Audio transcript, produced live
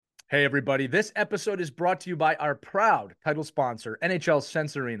Hey, everybody. This episode is brought to you by our proud title sponsor, NHL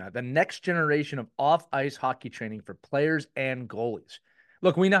Sense Arena, the next generation of off-ice hockey training for players and goalies.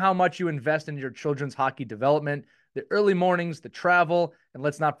 Look, we know how much you invest in your children's hockey development, the early mornings, the travel, and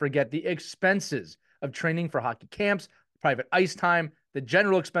let's not forget the expenses of training for hockey camps, private ice time, the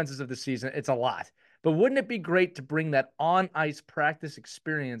general expenses of the season. It's a lot. But wouldn't it be great to bring that on-ice practice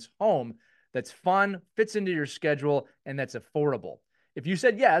experience home that's fun, fits into your schedule, and that's affordable? If you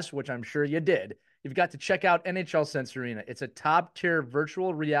said yes, which I'm sure you did, you've got to check out NHL Sense Arena. It's a top-tier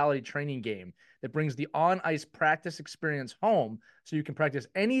virtual reality training game that brings the on-ice practice experience home so you can practice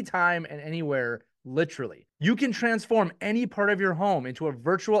anytime and anywhere, literally. You can transform any part of your home into a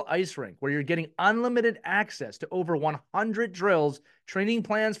virtual ice rink where you're getting unlimited access to over 100 drills, training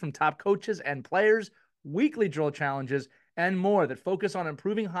plans from top coaches and players, weekly drill challenges, and more that focus on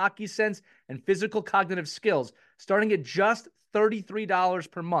improving hockey sense and physical cognitive skills, starting at just $33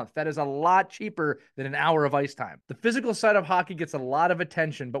 per month. That is a lot cheaper than an hour of ice time. The physical side of hockey gets a lot of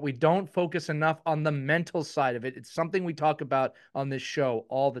attention, but we don't focus enough on the mental side of it. It's something we talk about on this show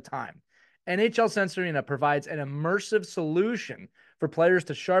all the time. NHL Sense Arena provides an immersive solution for players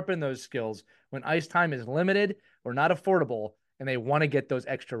to sharpen those skills when ice time is limited or not affordable and they want to get those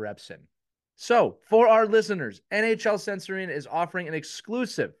extra reps in. So, for our listeners, NHL Sense Arena is offering an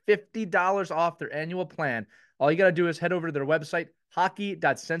exclusive $50 off their annual plan. All you got to do is head over to their website,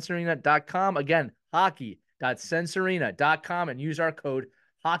 hockey.sensearena.com. Again, hockey.sensearena.com, and use our code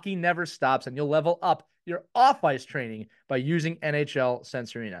HOCKEYNEVERSTOPS, and you'll level up your off-ice training by using NHL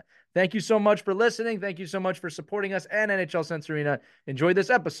Sense Arena. Thank you so much for listening. Thank you so much for supporting us and NHL Sense Arena. Enjoy this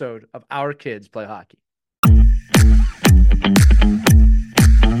episode of Our Kids Play Hockey.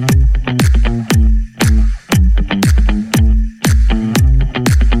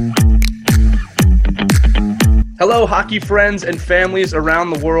 Hello, hockey friends and families around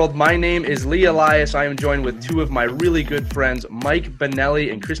the world. My name is Lee Elias. I am joined with two of my really good friends, Mike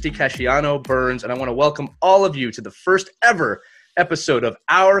Benelli and Christy Casciano-Burns, and I want to welcome all of you to the first ever episode of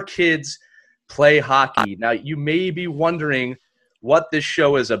Our Kids Play Hockey. Now, you may be wondering what this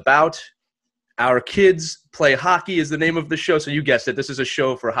show is about. Our Kids Play Hockey is the name of the show, so you guessed it. This is a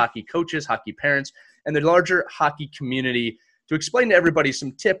show for hockey coaches, hockey parents, and the larger hockey community to explain to everybody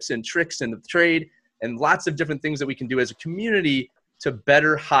some tips and tricks in the trade and lots of different things that we can do as a community to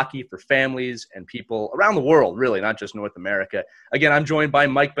better hockey for families and people around the world, really, not just North America. Again, I'm joined by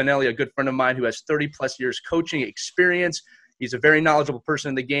Mike Benelli, a good friend of mine who has 30-plus years coaching experience. He's a very knowledgeable person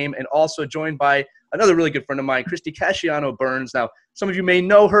in the game, and also joined by another really good friend of mine, Christy Casciano-Burns. Now, some of you may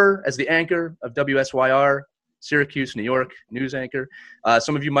know her as the anchor of WSYR, Syracuse, New York, news anchor.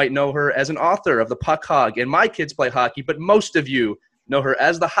 Some of you might know her as an author of The Puck Hog and My Kids Play Hockey, but most of you know her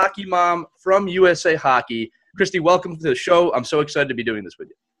as the hockey mom from USA Hockey. Christy, welcome to the show. I'm so excited to be doing this with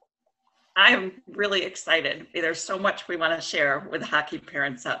you. I'm really excited. There's so much we want to share with hockey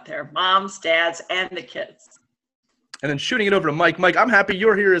parents out there, moms, dads, and the kids. And then shooting it over to Mike. Mike, I'm happy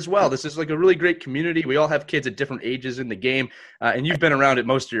you're here as well. This is like a really great community. We all have kids at different ages in the game, and you've been around it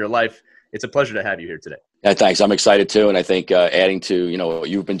most of your life. It's a pleasure to have you here today. Yeah, thanks. I'm excited too, and I think adding to what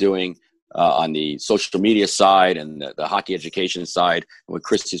you've been doing on the social media side and the hockey education side, and what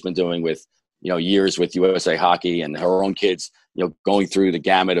Christy's been doing with years with USA Hockey and her own kids, going through the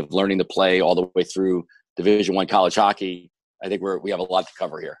gamut of learning to play all the way through Division I college hockey. I think we have a lot to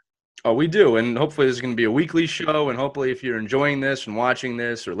cover here. Oh, we do, and hopefully this is going to be a weekly show, and hopefully if you're enjoying this and watching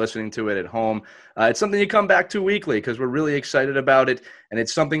this or listening to it at home, it's something you come back to weekly because we're really excited about it, and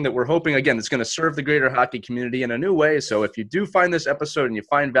it's something that we're hoping, again, that's going to serve the greater hockey community in a new way. So if you do find this episode and you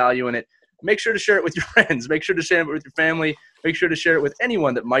find value in it, make sure to share it with your friends. Make sure to share it with your family. Make sure to share it with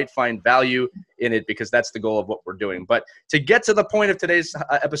anyone that might find value in it, because that's the goal of what we're doing. But to get to the point of today's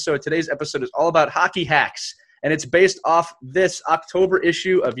episode is all about hockey hacks. And it's based off this October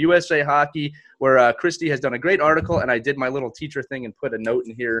issue of USA Hockey, where Christy has done a great article, and I did my little teacher thing and put a note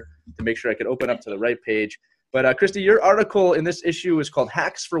in here to make sure I could open up to the right page. But Christy, your article in this issue is called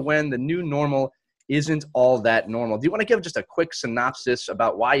Hacks for When the New Normal Isn't All That Normal. Do you want to give just a quick synopsis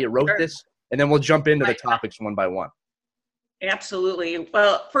about why you wrote this? And then we'll jump into the topics one by one. Absolutely.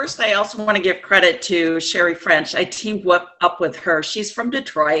 Well, first, I also want to give credit to Sherry French. I teamed up with her. She's from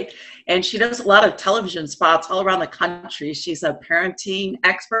Detroit, and she does a lot of television spots all around the country. She's a parenting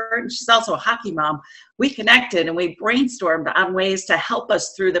expert, and she's also a hockey mom. We connected, and we brainstormed on ways to help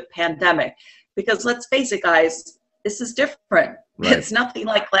us through the pandemic. Because let's face it, guys, this is different. Right. It's nothing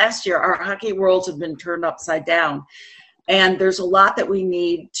like last year. Our hockey worlds have been turned upside down. And there's a lot that we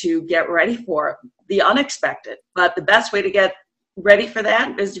need to get ready for, the unexpected. But the best way to get ready for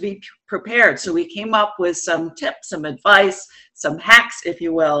that is to be prepared. So we came up with some tips, some advice, some hacks, if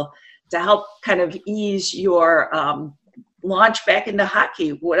you will. to help kind of ease your launch back into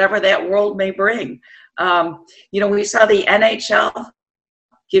hockey, whatever that world may bring. We saw the NHL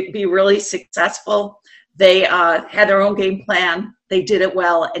be really successful. They had their own game plan. They did it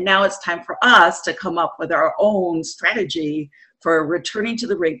well. And now it's time for us to come up with our own strategy for returning to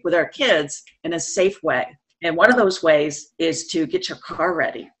the rink with our kids in a safe way. And one of those ways is to get your car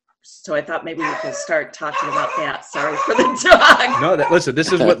ready. So I thought maybe we could start talking about that. Sorry for the dog. No, listen,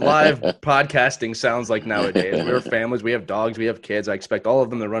 this is what live podcasting sounds like nowadays. We're families. We have dogs. We have kids. I expect all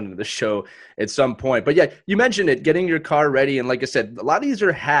of them to run into the show at some point. But yeah, you mentioned it, getting your car ready. And like I said, a lot of these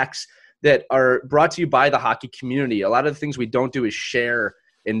are hacks that are brought to you by the hockey community. A lot of the things we don't do is share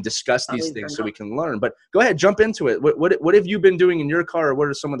and discuss these things so we can learn. But go ahead, jump into it. What have you been doing in your car? Or what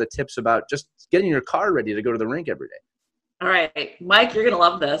are some of the tips about just getting your car ready to go to the rink every day? All right, Mike, you're going to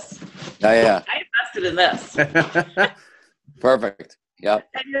love this. Oh, yeah. I invested in this. Perfect. Yeah.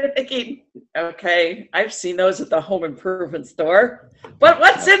 And you're thinking, okay, I've seen those at the home improvement store, but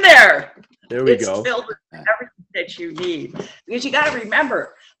what's in there? There we It's go. filled with everything that you need. Because you got to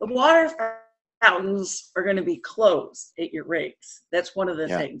remember, the water fountains are going to be closed at your rinks. That's one of the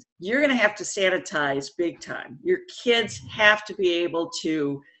things. You're going to have to sanitize big time. Your kids have to be able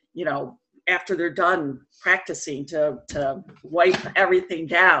to, after they're done practicing, to wipe everything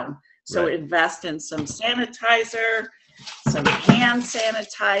down. So invest in some sanitizer, some hand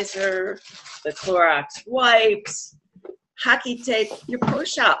sanitizer, the Clorox wipes, hockey tape. Your pro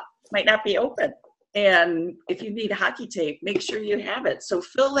shop might not be open. And if you need hockey tape, make sure you have it. So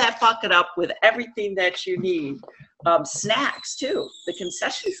fill that bucket up with everything that you need. Snacks too. The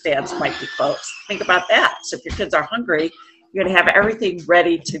concession stands might be closed. Think about that. So if your kids are hungry, you're going to have everything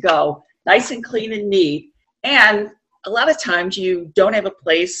ready to go. Nice and clean and neat. And a lot of times you don't have a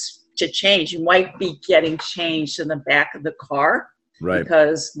place to change. You might be getting changed in the back of the car. Right.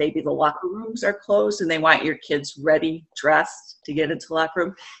 Because maybe the locker rooms are closed and they want your kids ready, dressed to get into the locker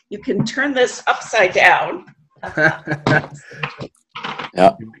room. You can turn this upside down. Yeah.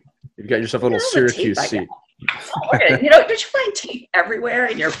 You've got yourself a little Syracuse seat. Don't you find tape everywhere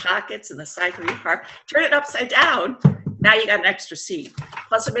in your pockets and the side of your car? Turn it upside down. Now you got an extra seat.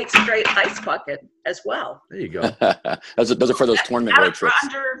 Plus, it makes a great ice bucket as well. There you go. Those are for those tournament road trips.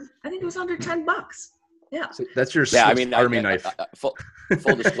 I think it was under $10. Yeah. So that's your Army knife. Full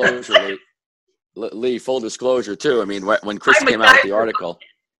disclosure, Lee. Full disclosure too. I mean, when Christy came out with the article,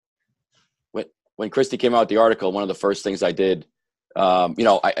 when Christy came out with the article, one of the first things I did,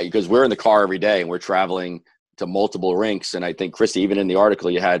 because we're in the car every day and we're traveling to multiple rinks, and I think Christy, even in the article,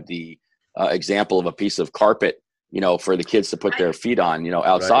 you had the example of a piece of carpet, for the kids to put their feet on,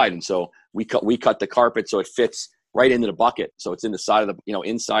 outside. Right. And so we cut the carpet so it fits right into the bucket. So it's in the side of the,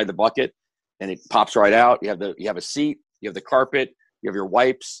 inside the bucket, and it pops right out. You have a seat, you have the carpet, you have your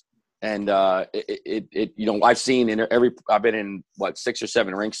wipes. And I've seen I've been in 6 or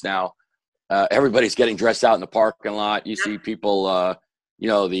 7 rinks now. Everybody's getting dressed out in the parking lot. You see people,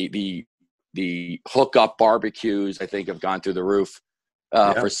 the hookup barbecues, I think, have gone through the roof.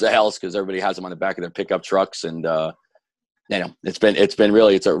 For sales, because everybody has them on the back of their pickup trucks, and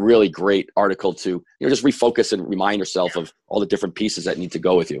it's a really great article to just refocus and remind yourself of all the different pieces that need to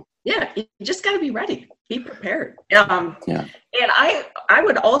go with you. Yeah, you just got to be ready, be prepared. And I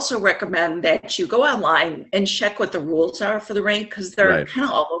would also recommend that you go online and check what the rules are for the rink, because they're kind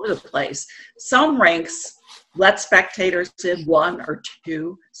of all over the place. Some rinks let spectators in 1 or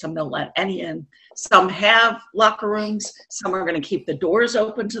 2. Some don't let any in. Some have locker rooms. Some are going to keep the doors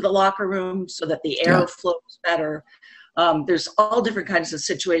open to the locker room so that the air flows better. There's all different kinds of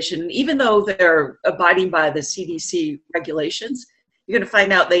situations. Even though they're abiding by the CDC regulations, you're going to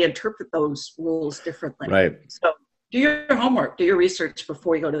find out they interpret those rules differently. Right. So do your homework, do your research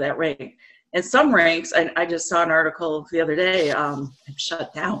before you go to that rink. And some rinks, I just saw an article the other day, have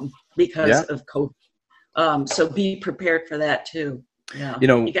shut down because of COVID. So be prepared for that too. Yeah.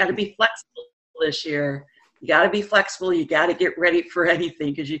 You got to be flexible this year. You got to be flexible. You got to get ready for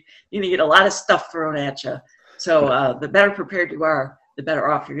anything, because you get a lot of stuff thrown at you. So the better prepared you are, the better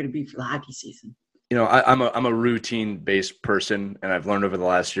off you're going to be for the hockey season. I'm a routine-based person, and I've learned over the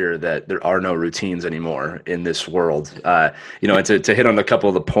last year that there are no routines anymore in this world. And to hit on a couple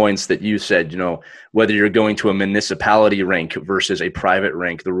of the points that you said, whether you're going to a municipality rink versus a private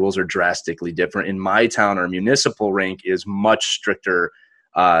rink, the rules are drastically different. In my town, our municipal rink is much stricter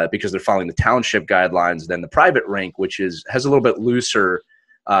because they're following the township guidelines than the private rink, which has a little bit looser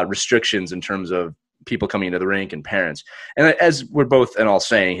restrictions in terms of people coming into the rink and parents. And as we're both and all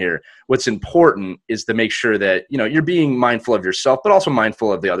saying here, what's important is to make sure that, you're being mindful of yourself, but also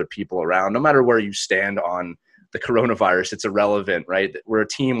mindful of the other people around, no matter where you stand on the coronavirus. It's irrelevant, right? We're a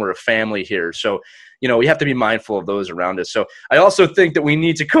team, we're a family here. So, we have to be mindful of those around us. So I also think that we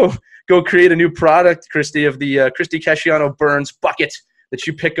need to go create a new product, Christy, of the Christy Casciano Burns bucket that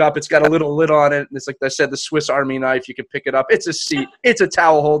you pick up. It's got a little lid on it. And it's like I said, the Swiss Army knife. You can pick it up. It's a seat. It's a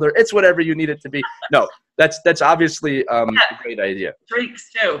towel holder. It's whatever you need it to be. No, that's obviously a great idea.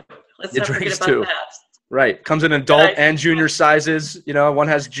 Drinks too. Let's not forget about that. Right. Comes in adult and junior sizes. One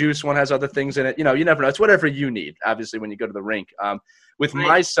has juice, one has other things in it. You never know. It's whatever you need, obviously, when you go to the rink. With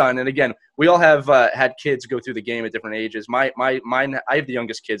my son, and again, we all have had kids go through the game at different ages. Mine, I have the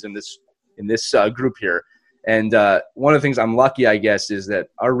youngest kids in this group here. And one of the things I'm lucky, I guess, is that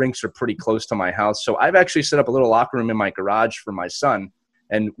our rinks are pretty close to my house. So I've actually set up a little locker room in my garage for my son,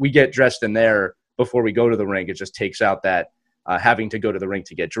 and we get dressed in there before we go to the rink. It just takes out that having to go to the rink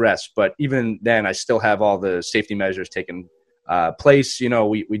to get dressed. But even then, I still have all the safety measures taken place.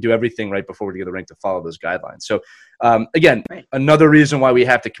 We do everything right before we get to the rink to follow those guidelines. So again, another reason why we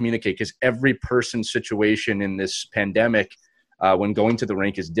have to communicate, because every person's situation in this pandemic when going to the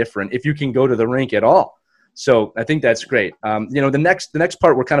rink is different, if you can go to the rink at all. So I think that's great. The next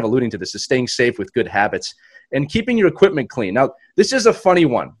part we're kind of alluding to this is staying safe with good habits and keeping your equipment clean. Now, this is a funny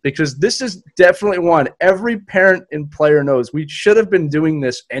one because this is definitely one every parent and player knows. We should have been doing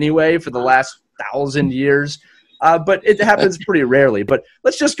this anyway for the last 1,000 years, but it happens pretty rarely. But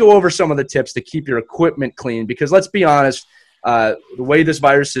let's just go over some of the tips to keep your equipment clean because let's be honest, the way this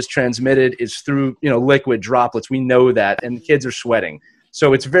virus is transmitted is through liquid droplets. We know that, and kids are sweating.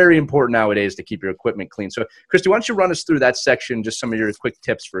 So it's very important nowadays to keep your equipment clean. So, Christy, why don't you run us through that section, just some of your quick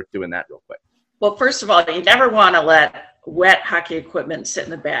tips for doing that real quick. Well, first of all, you never want to let wet hockey equipment sit in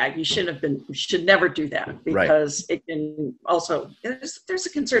the bag. You should never do that because it can also, there's a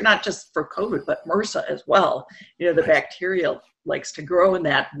concern not just for COVID, but MRSA as well. The bacteria likes to grow in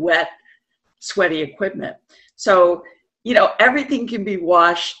that wet, sweaty equipment. So, everything can be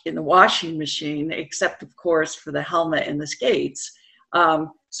washed in the washing machine, except of course for the helmet and the skates.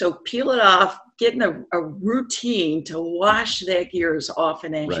 So peel it off, get in a routine to wash that gear as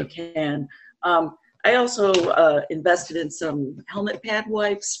often as you can. I also invested in some helmet pad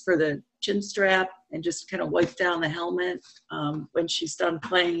wipes for the chin strap and just kind of wipe down the helmet when she's done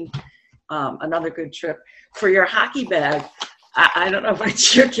playing. Another good trip. For your hockey bag, I don't know if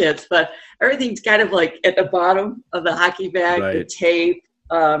it's your kids, but everything's kind of like at the bottom of the hockey bag, the tape.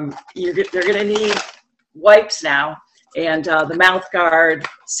 They're going to need wipes now. And the mouth guard,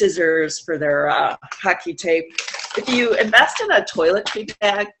 scissors for their hockey tape. If you invest in a toiletry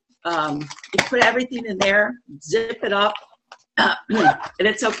bag, you put everything in there, zip it up, and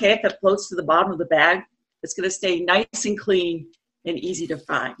it's okay if it floats to the bottom of the bag. It's going to stay nice and clean and easy to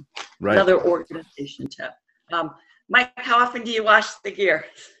find. Right. Another organization tip. Mike, how often do you wash the gear?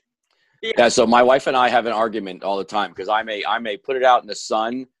 Yeah, so my wife and I have an argument all the time because I may put it out in the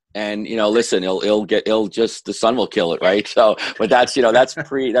sun. And listen, the sun will kill it, right? So, but that's 8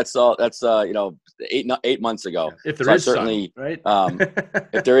 months ago. If there is certainly sun, right?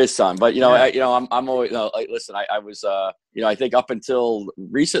 If there is sun, but I'm always listen. I was I think up until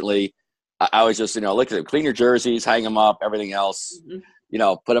recently, I was just look at them, clean your jerseys, hang them up, everything else,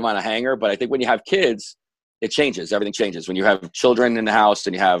 put them on a hanger. But I think when you have kids, it changes. Everything changes when you have children in the house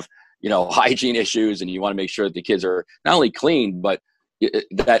and you have hygiene issues, and you want to make sure that the kids are not only clean but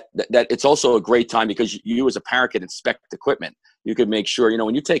that it's also a great time because you as a parent can inspect equipment. You could make sure,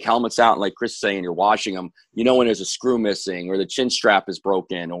 when you take helmets out and like Chris is saying, you're washing them, when there's a screw missing or the chin strap is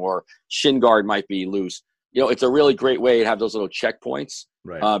broken or shin guard might be loose. It's a really great way to have those little checkpoints.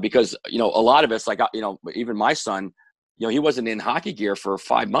 Right. Because, a lot of us, like, even my son, he wasn't in hockey gear for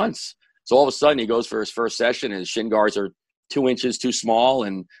 5 months. So all of a sudden he goes for his first session and his shin guards are 2 inches too small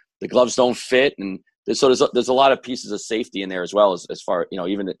and the gloves don't fit. And so there's a lot of pieces of safety in there as well as far,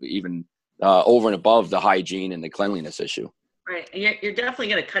 even over and above the hygiene and the cleanliness issue. Right. And you're definitely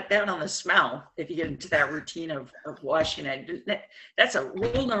going to cut down on the smell if you get into that routine of washing it. That's a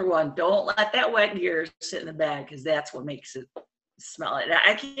rule number one. Don't let that wet gear sit in the bag because that's what makes it smell.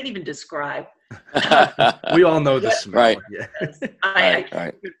 I can't even describe. We all know the smell. Right. Yeah.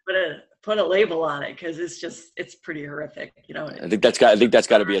 I put a label on it because it's pretty horrific. I think that's got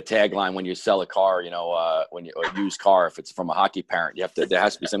to be a tagline when you sell a car. When you a used car, if it's from a hockey parent, there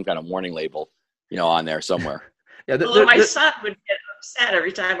has to be some kind of warning label, on there somewhere. Yeah, my son would get upset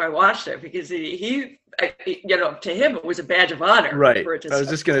every time I washed it because he to him it was a badge of honor. Right. I was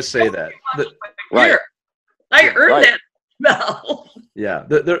just going to say that. Right. I earned that smell. Yeah,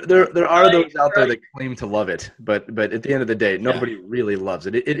 there are those out there that claim to love it, but at the end of the day, nobody really loves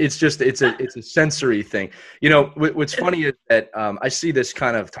it. It's a sensory thing. What's funny is that I see this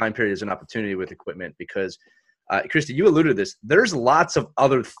kind of time period as an opportunity with equipment because Christy, you alluded to this. There's lots of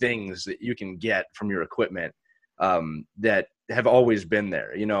other things that you can get from your equipment that have always been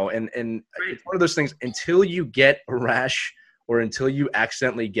there, and it's one of those things, until you get a rash or until you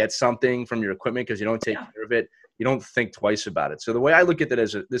accidentally get something from your equipment because you don't take care of it, you don't think twice about it. So the way I look at it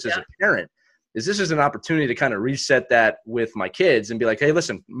as a parent is this is an opportunity to kind of reset that with my kids and be like, hey,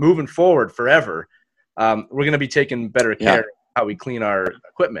 listen, moving forward forever, we're going to be taking better care of how we clean our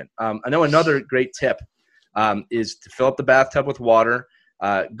equipment. I know another great tip is to fill up the bathtub with water.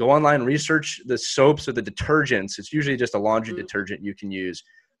 Go online, research the soaps or the detergents. It's usually just a laundry detergent you can use.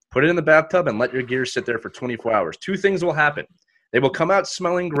 Put it in the bathtub and let your gear sit there for 24 hours. Two things will happen. They will come out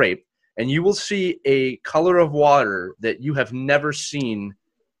smelling great, and you will see a color of water that you have never seen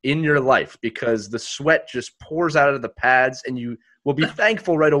in your life because the sweat just pours out of the pads, and you will be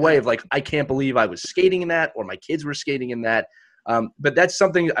thankful right away of like, I can't believe I was skating in that, or my kids were skating in that. But that's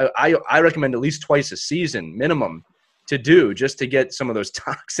something I recommend at least twice a season minimum to do, just to get some of those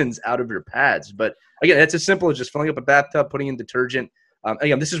toxins out of your pads. But again, it's as simple as just filling up a bathtub, putting in detergent.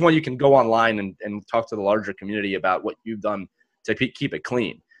 Again, this is one you can go online and talk to the larger community about what you've done to keep it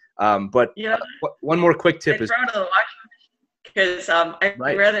clean. But one more quick tip is because I'd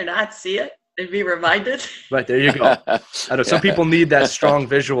rather not see it and be reminded. Right, there you go. I know some people need that strong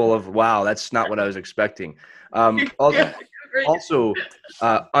visual of, wow, that's not what I was expecting. Also,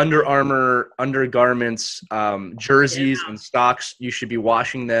 Under Armour, undergarments, jerseys, and socks, you should be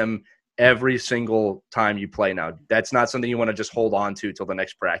washing them every single time you play now. That's not something you want to just hold on to till the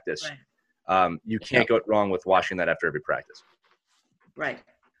next practice. Right. You can't go wrong with washing that after every practice. Right.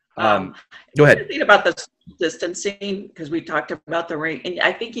 Go ahead. Think about the distancing, because we talked about the rink, and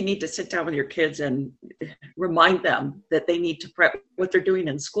I think you need to sit down with your kids and remind them that they need to prep what they're doing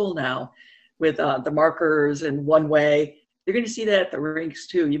in school now with the markers and one way. You're going to see that at the rinks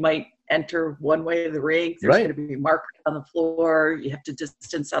too. You might enter one way of the rink. There's going to be markers on the floor. You have to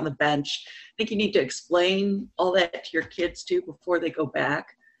distance on the bench. I think you need to explain all that to your kids too before they go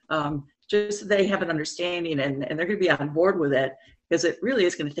back, just so they have an understanding and they're going to be on board with it, because it really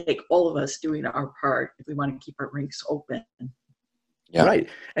is going to take all of us doing our part if we want to keep our rinks open. Yeah. Right.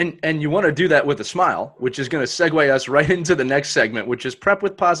 And you want to do that with a smile, which is going to segue us right into the next segment, which is prep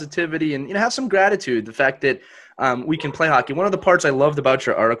with positivity and have some gratitude. The fact that we can play hockey. One of the parts I loved about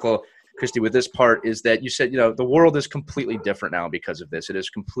your article, Christy, with this part is that you said, the world is completely different now because of this. It has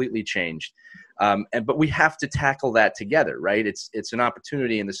completely changed. But we have to tackle that together, right? It's an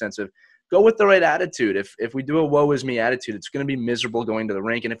opportunity in the sense of go with the right attitude. If we do a woe is me attitude, it's going to be miserable going to the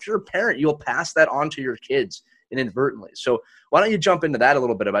rink. And if you're a parent, you'll pass that on to your kids inadvertently. So why don't you jump into that a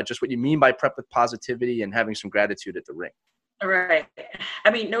little bit about just what you mean by prep with positivity and having some gratitude at the rink? All right.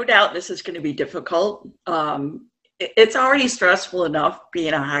 I mean, no doubt this is going to be difficult. It's already stressful enough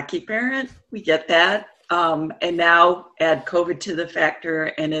being a hockey parent. We get that. And now add COVID to the factor,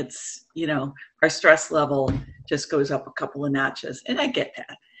 and it's, our stress level just goes up a couple of notches. And I get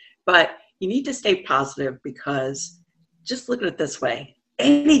that. But you need to stay positive, because just look at it this way.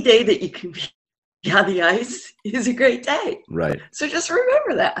 Any day that you can be on the ice is a great day. Right. So just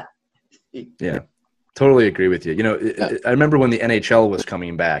remember that. Yeah, totally agree with you. I remember when the NHL was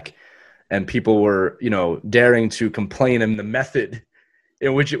coming back and people were, daring to complain in the method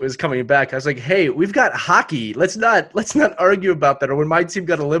in which it was coming back. I was like, hey, we've got hockey. Let's not argue about that. Or when my team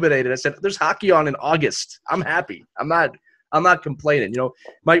got eliminated, I said, there's hockey on in August. I'm happy. I'm not complaining.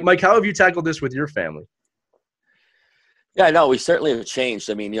 Mike, how have you tackled this with your family? Yeah, no, we certainly have changed.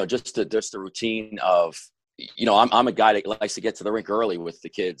 I mean, just the routine of, I'm a guy that likes to get to the rink early with the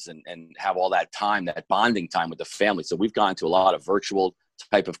kids and have all that time, that bonding time with the family. So we've gone to a lot of virtual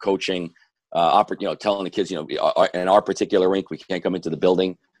type of coaching, telling the kids, in our particular rink, we can't come into the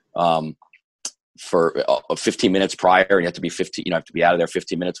building for 15 minutes prior, and you have to be 15. You have to be out of there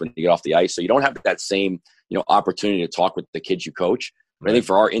 15 minutes when you get off the ice. So you don't have that same opportunity to talk with the kids you coach. But I think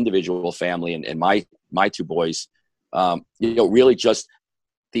for our individual family and my two boys, really just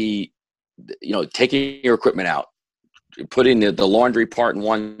taking your equipment out, putting the laundry part in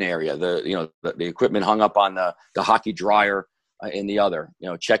one area, the equipment hung up on the hockey dryer in the other,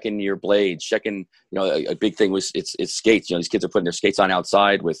 checking your blades, checking, a big thing was it's skates. These kids are putting their skates on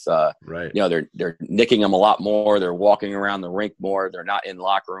outside with, they're nicking them a lot more. They're walking around the rink more. They're not in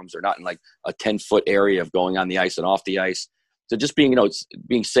locker rooms. They're not in like a 10-foot area of going on the ice and off the ice. So just being,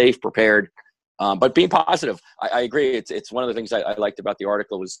 being safe, prepared, but being positive. I agree. It's one of the things I liked about the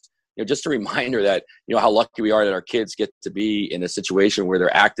article was, just a reminder that, how lucky we are that our kids get to be in a situation where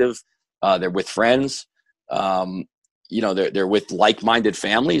they're active, they're with friends, they're with like-minded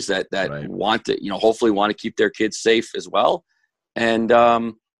families that want to, hopefully want to keep their kids safe as well. And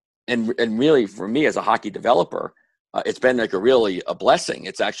and really for me as a hockey developer, it's been like a blessing.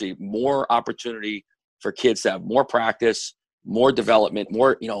 It's actually more opportunity for kids to have more practice, more development,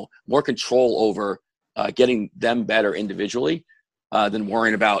 more control over getting them better individually than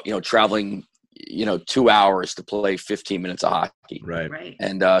worrying about, traveling, 2 hours to play 15 minutes of hockey. Right.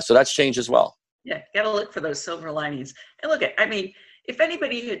 And so that's changed as well. Yeah, got to look for those silver linings. And look, if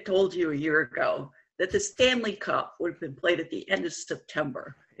anybody had told you a year ago that the Stanley Cup would have been played at the end of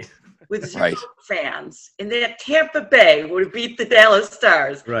September with zero fans, and that Tampa Bay would have beat the Dallas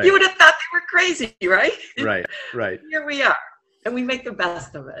Stars, you would have thought they were crazy, right? Right. Here we are, and we make the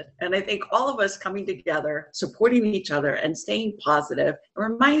best of it. And I think all of us coming together, supporting each other, and staying positive,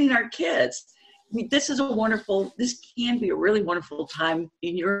 and reminding our kids, this can be a really wonderful time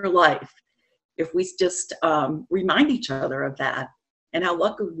in your life if we just remind each other of that and how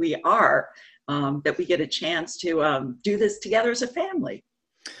lucky we are that we get a chance to do this together as a family.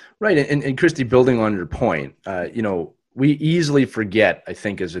 Right. And Christy, building on your point, we easily forget, I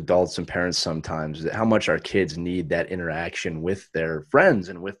think, as adults and parents sometimes, that how much our kids need that interaction with their friends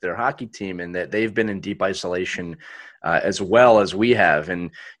and with their hockey team, and that they've been in deep isolation as well as we have.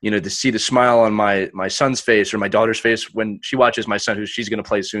 And, to see the smile on my son's face or my daughter's face when she watches my son, who she's going to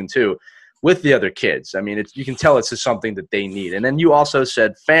play soon too, with the other kids. You can tell it's just something that they need. And then you also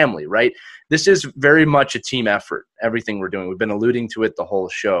said family, right? This is very much a team effort, everything we're doing. We've been alluding to it the whole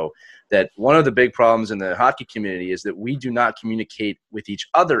show, that one of the big problems in the hockey community is that we do not communicate with each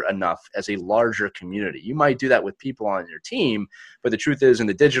other enough as a larger community. You might do that with people on your team, but the truth is, in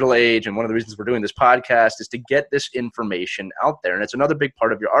the digital age, and one of the reasons we're doing this podcast is to get this information out there. And it's another big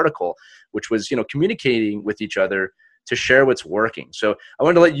part of your article, which was, communicating with each other to share what's working. So I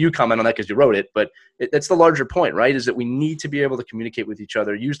wanted to let you comment on that because you wrote it, but that's the larger point, right? Is that we need to be able to communicate with each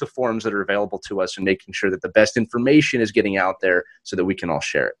other, use the forums that are available to us, and making sure that the best information is getting out there so that we can all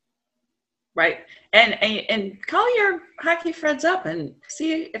share it. Right. And call your hockey friends up and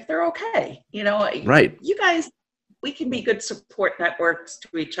see if they're okay. Right. You guys, we can be good support networks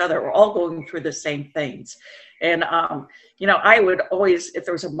to each other. We're all going through the same things. And, I would always, if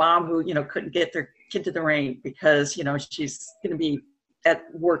there was a mom who, couldn't get their kid to the rink because, she's going to be at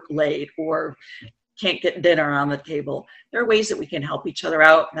work late or can't get dinner on the table, there are ways that we can help each other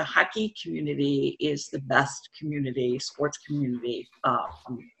out. The hockey community is the best sports community,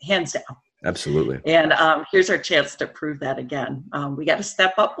 hands down. Absolutely. And here's our chance to prove that again. We got to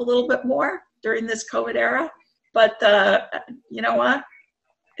step up a little bit more during this COVID era, but you know what?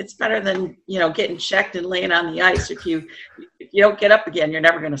 It's better than, getting checked and laying on the ice. If you don't get up again, you're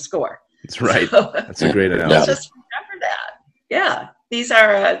never going to score. That's right. So, that's a great analogy. Just remember that. Yeah. These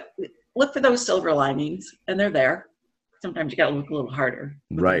are, look for those silver linings, and they're there. Sometimes you got to look a little harder.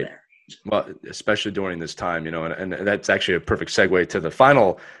 Right. Well, especially during this time, and that's actually a perfect segue to the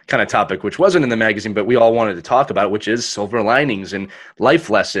final kind of topic, which wasn't in the magazine, but we all wanted to talk about, which is silver linings and life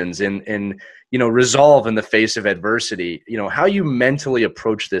lessons and resolve in the face of adversity. How you mentally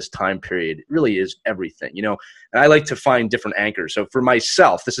approach this time period really is everything, and I like to find different anchors. So for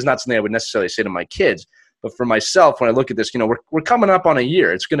myself, this is not something I would necessarily say to my kids, but for myself, when I look at this, we're coming up on a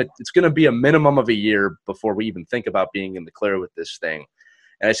year. It's gonna be a minimum of a year before we even think about being in the clear with this thing.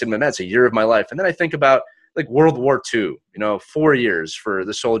 And I said, man, that's a year of my life. And then I think about like World War II, 4 years for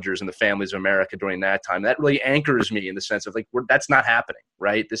the soldiers and the families of America during that time. That really anchors me in the sense of like, that's not happening,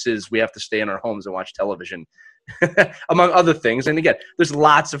 right? We have to stay in our homes and watch television, among other things. And again, there's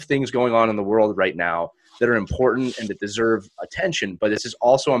lots of things going on in the world right now that are important and that deserve attention. But this is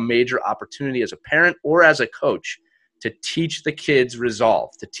also a major opportunity as a parent or as a coach to teach the kids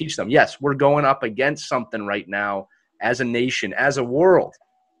resolve, to teach them, yes, we're going up against something right now as a nation, as a world.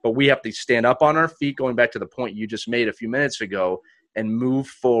 But we have to stand up on our feet, going back to the point you just made a few minutes ago, and move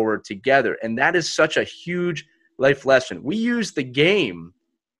forward together. And that is such a huge life lesson. We use the game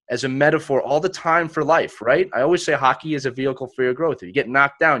as a metaphor all the time for life, right? I always say hockey is a vehicle for your growth. If you get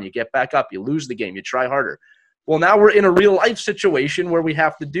knocked down, you get back up, you lose the game, you try harder. Well, now we're in a real life situation where we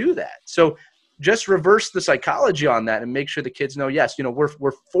have to do that. So just reverse the psychology on that and make sure the kids know, yes,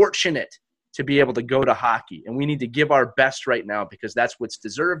 we're fortunate to be able to go to hockey, and we need to give our best right now because that's what's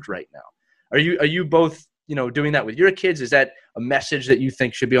deserved right now. Are you both, doing that with your kids? Is that a message that you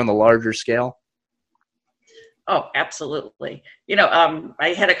think should be on the larger scale? Oh, absolutely.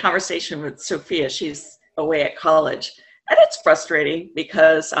 I had a conversation with Sophia. She's away at college, and it's frustrating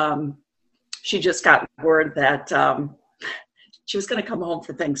because she just got word that she was going to come home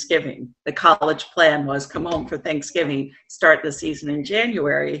for Thanksgiving. The college plan was come home for Thanksgiving, start the season in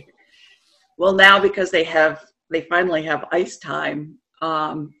January. Well, now because they finally have ice time,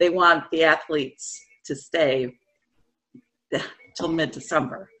 they want the athletes to stay. till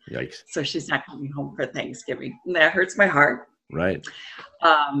mid-December. Yikes. So she's not coming home for Thanksgiving. And that hurts my heart. Right.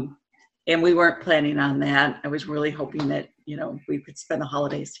 And we weren't planning on that. I was really hoping that, we could spend the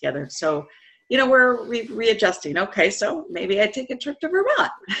holidays together. So, we're readjusting. Okay, so maybe I take a trip to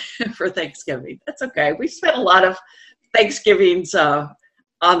Vermont for Thanksgiving. That's okay. We spent a lot of Thanksgivings on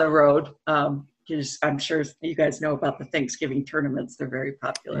the road. Because I'm sure you guys know about the Thanksgiving tournaments. They're very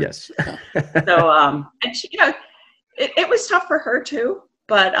popular. Yes. So, and she, it was tough for her too.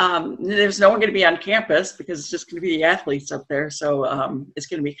 But there's no one going to be on campus because it's just going to be the athletes up there. So it's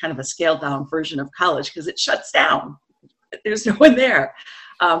going to be kind of a scaled down version of college because it shuts down. There's no one there.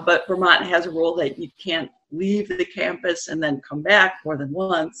 But Vermont has a rule that you can't leave the campus and then come back more than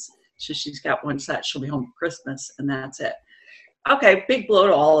once. So she's got one set. She'll be home for Christmas, and that's it. Okay, big blow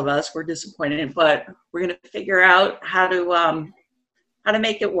to all of us. We're disappointed, but we're going to figure out how to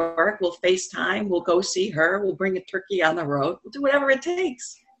make it work. We'll FaceTime. We'll go see her. We'll bring a turkey on the road. We'll do whatever it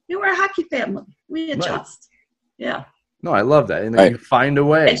takes. We're a hockey family. We adjust. Right. Yeah. No, I love that. And then you find a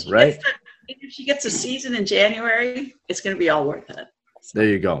way, right? If she gets a season in January, it's going to be all worth it. So, there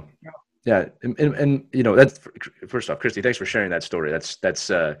you go. Yeah. And that's, first off, Christy, thanks for sharing that story.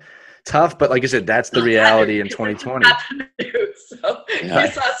 That's tough, but like I said, that's the reality in 2020. So you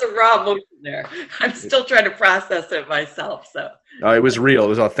saw some raw emotion there. I'm still trying to process it myself. So it was real. It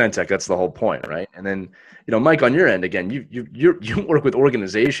was authentic. That's the whole point, right? And then, Mike, on your end, again, you work with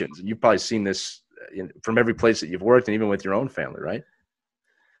organizations, and you've probably seen this from every place that you've worked, and even with your own family, right?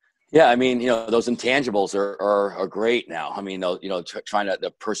 Yeah, I mean, those intangibles are great now. I mean, trying to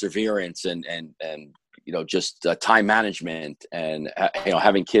the perseverance and just time management and,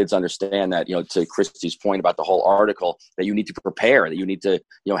 having kids understand that, to Christy's point about the whole article, that you need to prepare, that you need to,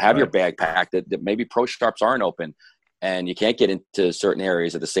 have your bag packed, that maybe pro shops aren't open and you can't get into certain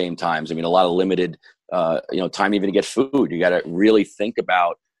areas at the same times. I mean, a lot of limited, time even to get food. You got to really think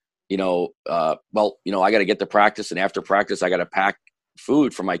about, I got to get to practice, and after practice, I got to pack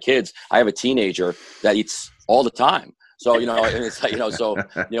food for my kids. I have a teenager that eats all the time. So, it's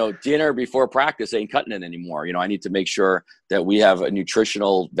like, dinner before practice ain't cutting it anymore. I need to make sure that we have a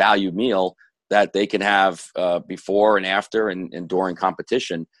nutritional value meal that they can have before and after and during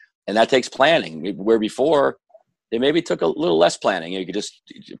competition. And that takes planning, where before it maybe took a little less planning. You could just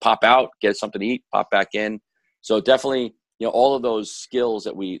pop out, get something to eat, pop back in. So definitely, all of those skills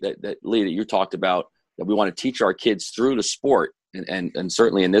that Lee, that you talked about, that we want to teach our kids through the sport. And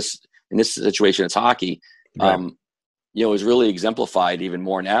certainly in this situation, it's hockey. Right. Is really exemplified even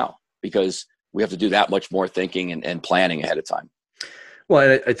more now because we have to do that much more thinking and planning ahead of time.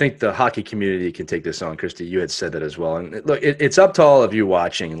 Well, I think the hockey community can take this on. Christy, you had said that as well. And look, it's up to all of you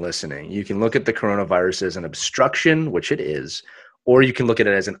watching and listening. You can look at the coronavirus as an obstruction, which it is, or you can look at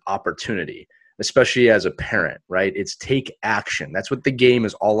it as an opportunity, especially as a parent, right? It's take action. That's what the game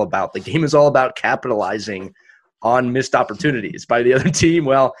is all about. The game is all about capitalizing on missed opportunities by the other team.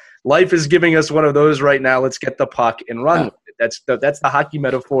 Well, life is giving us one of those right now. Let's get the puck and run with it. That's the hockey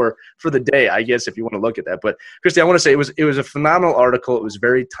metaphor for the day, I guess, if you want to look at that. But Christy, I want to say it was a phenomenal article. It was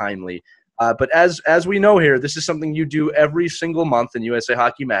very timely. But as we know here, this is something you do every single month in USA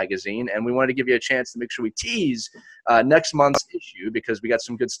Hockey Magazine, and we wanted to give you a chance to make sure we tease next month's issue because we got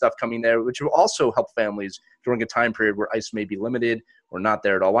some good stuff coming there, which will also help families during a time period where ice may be limited or not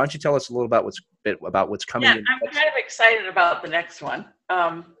there at all. Why don't you tell us a little about what's coming? Yeah, I'm kind of excited about the next one.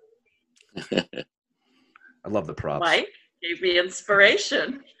 I love the props. Mike gave me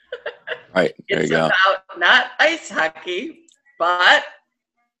inspiration. Right, there it's you go. About not ice hockey, but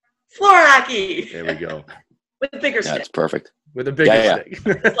floor hockey. There we go. With a bigger stick. That's perfect. With a bigger stick.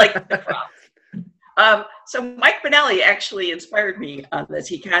 It's like the prop. So Mike Benelli actually inspired me on this.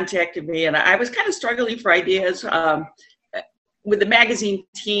 He contacted me, and I was kind of struggling for ideas. With the magazine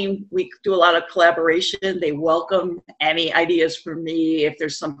team, we do a lot of collaboration. They welcome any ideas from me if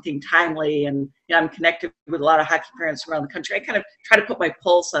there's something timely. And I'm connected with a lot of hockey parents around the country. I kind of try to put my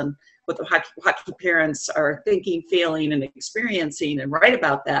pulse on what the hockey parents are thinking, feeling, and experiencing and write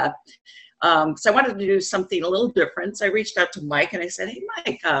about that. So I wanted to do something a little different. So I reached out to Mike and I said, hey,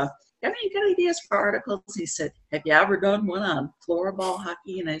 Mike, you got ideas for articles? He said, have you ever done one on floorball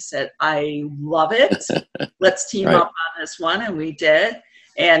hockey? And I said, I love it. Let's team up on this one. And we did.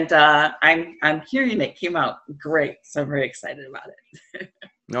 And I'm hearing it came out great. So I'm very excited about it.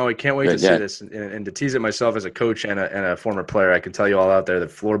 No, I can't wait to see this. And to tease it myself as a coach and a former player, I can tell you all out there that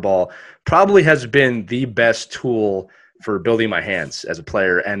floorball probably has been the best tool for building my hands as a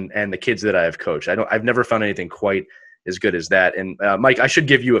player and the kids that I have coached. I've never found anything quite as good as that. And Mike, I should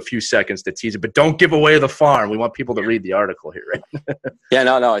give you a few seconds to tease it, but don't give away the farm. We want people to read the article here, right? Yeah,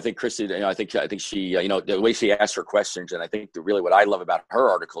 no. I think Christy, I think she, the way she asks her questions, and I think really what I love about her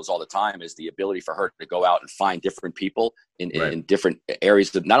articles all the time is the ability for her to go out and find different people in different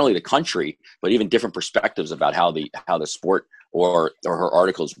areas of not only the country, but even different perspectives about how the sport or her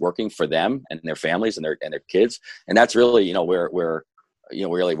article is working for them and their families and their kids. And that's really,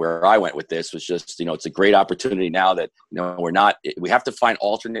 really where I went with this was just, it's a great opportunity now that, we have to find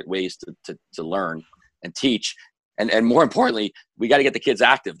alternate ways to learn and teach. And more importantly, we got to get the kids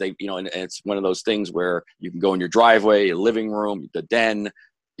active. They, and it's one of those things where you can go in your driveway, your living room, the den,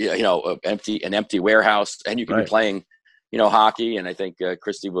 an empty warehouse, and you can be playing, hockey. And I think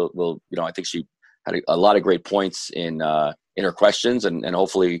Christy will, I think she had a lot of great points in her questions, and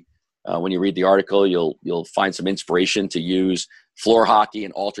hopefully when you read the article, you'll find some inspiration to use floor hockey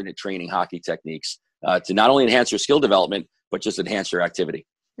and alternate training hockey techniques to not only enhance your skill development, but just enhance your activity.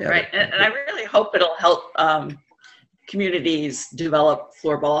 Yeah. Right. And I really hope it'll help communities develop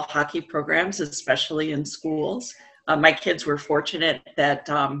floorball hockey programs, especially in schools. My kids were fortunate that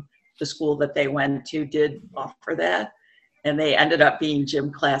the school that they went to did offer that, and they ended up being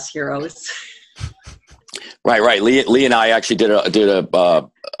gym class heroes. Right. Lee and I actually did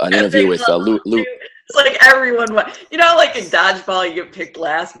an interview with Lou. It's like everyone, like in dodgeball, you get picked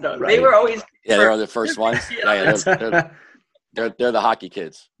last. No, they were always. Yeah, they were the first ones. Yeah, they're the hockey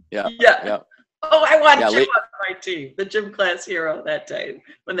kids. Yeah. Oh, I want Jim on my team, the gym class hero that day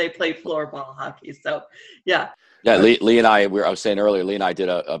when they played floorball hockey. So, yeah. Yeah, Lee and I was saying earlier, Lee and I did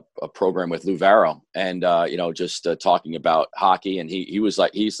a program with Lou Varro, and just talking about hockey, and he was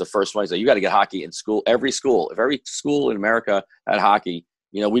like, he's the first one. He's like, you got to get hockey in school. Every school, if every school in America had hockey,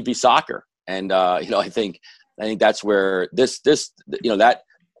 we'd be soccer. And I think that's where that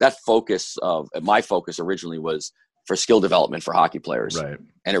focus of my focus originally was for skill development for hockey players, right?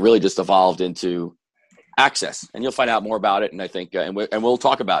 And it really just evolved into access, and you'll find out more about it. And I think, and we'll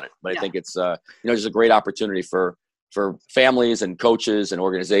talk about it. But I think it's just a great opportunity for families and coaches and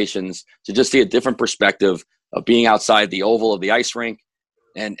organizations to just see a different perspective of being outside the oval of the ice rink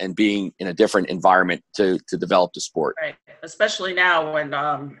and being in a different environment to develop the sport. Right, especially now when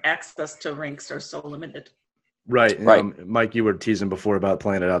access to rinks are so limited. Right. Mike, you were teasing before about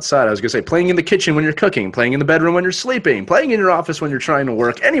playing it outside. I was going to say playing in the kitchen when you're cooking, playing in the bedroom when you're sleeping, playing in your office when you're trying to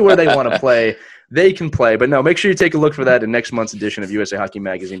work. Anywhere they want to play, they can play. But no, make sure you take a look for that in next month's edition of USA Hockey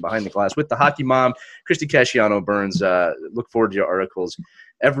Magazine, Behind the Glass, with the hockey mom, Christy Casciano-Burns. Look forward to your articles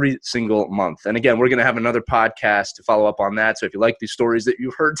every single month. And again, we're going to have another podcast to follow up on that. So if you like these stories that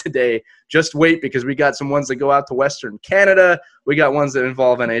you heard today, just wait, because we got some ones that go out to Western Canada. We got ones that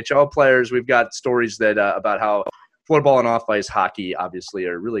involve NHL players. We've got stories that about how floorball and off-ice hockey obviously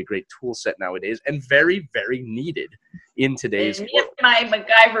are a really great tool set nowadays and very, very needed in today's world. Me and my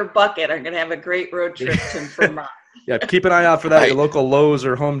MacGyver bucket are going to have a great road trip to Vermont. Yeah, keep an eye out for that at your local Lowe's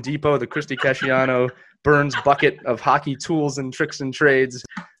or Home Depot, the Christy Casciano-Burns bucket of hockey tools and tricks and trades.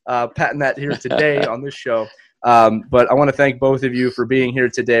 Patting that here today on this show. But I want to thank both of you for being here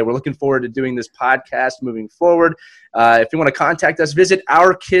today. We're looking forward to doing this podcast moving forward. If you want to contact us, visit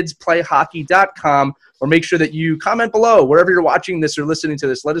ourkidsplayhockey.com, or make sure that you comment below wherever you're watching this or listening to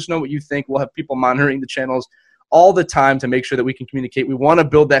this. Let us know what you think. We'll have people monitoring the channels all the time to make sure that we can communicate. We want to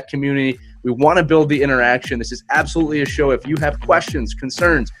build that community. We want to build the interaction. This is absolutely a show. If you have questions,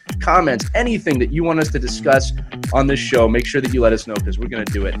 concerns, comments, anything that you want us to discuss on this show, make sure that you let us know, because we're going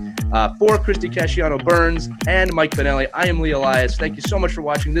to do it. For Christy Casciano-Burns and Mike Benelli, I am Lee Elias. Thank you so much for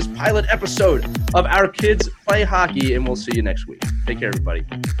watching this pilot episode of Our Kids Play Hockey, and we'll see you next week. Take care, everybody.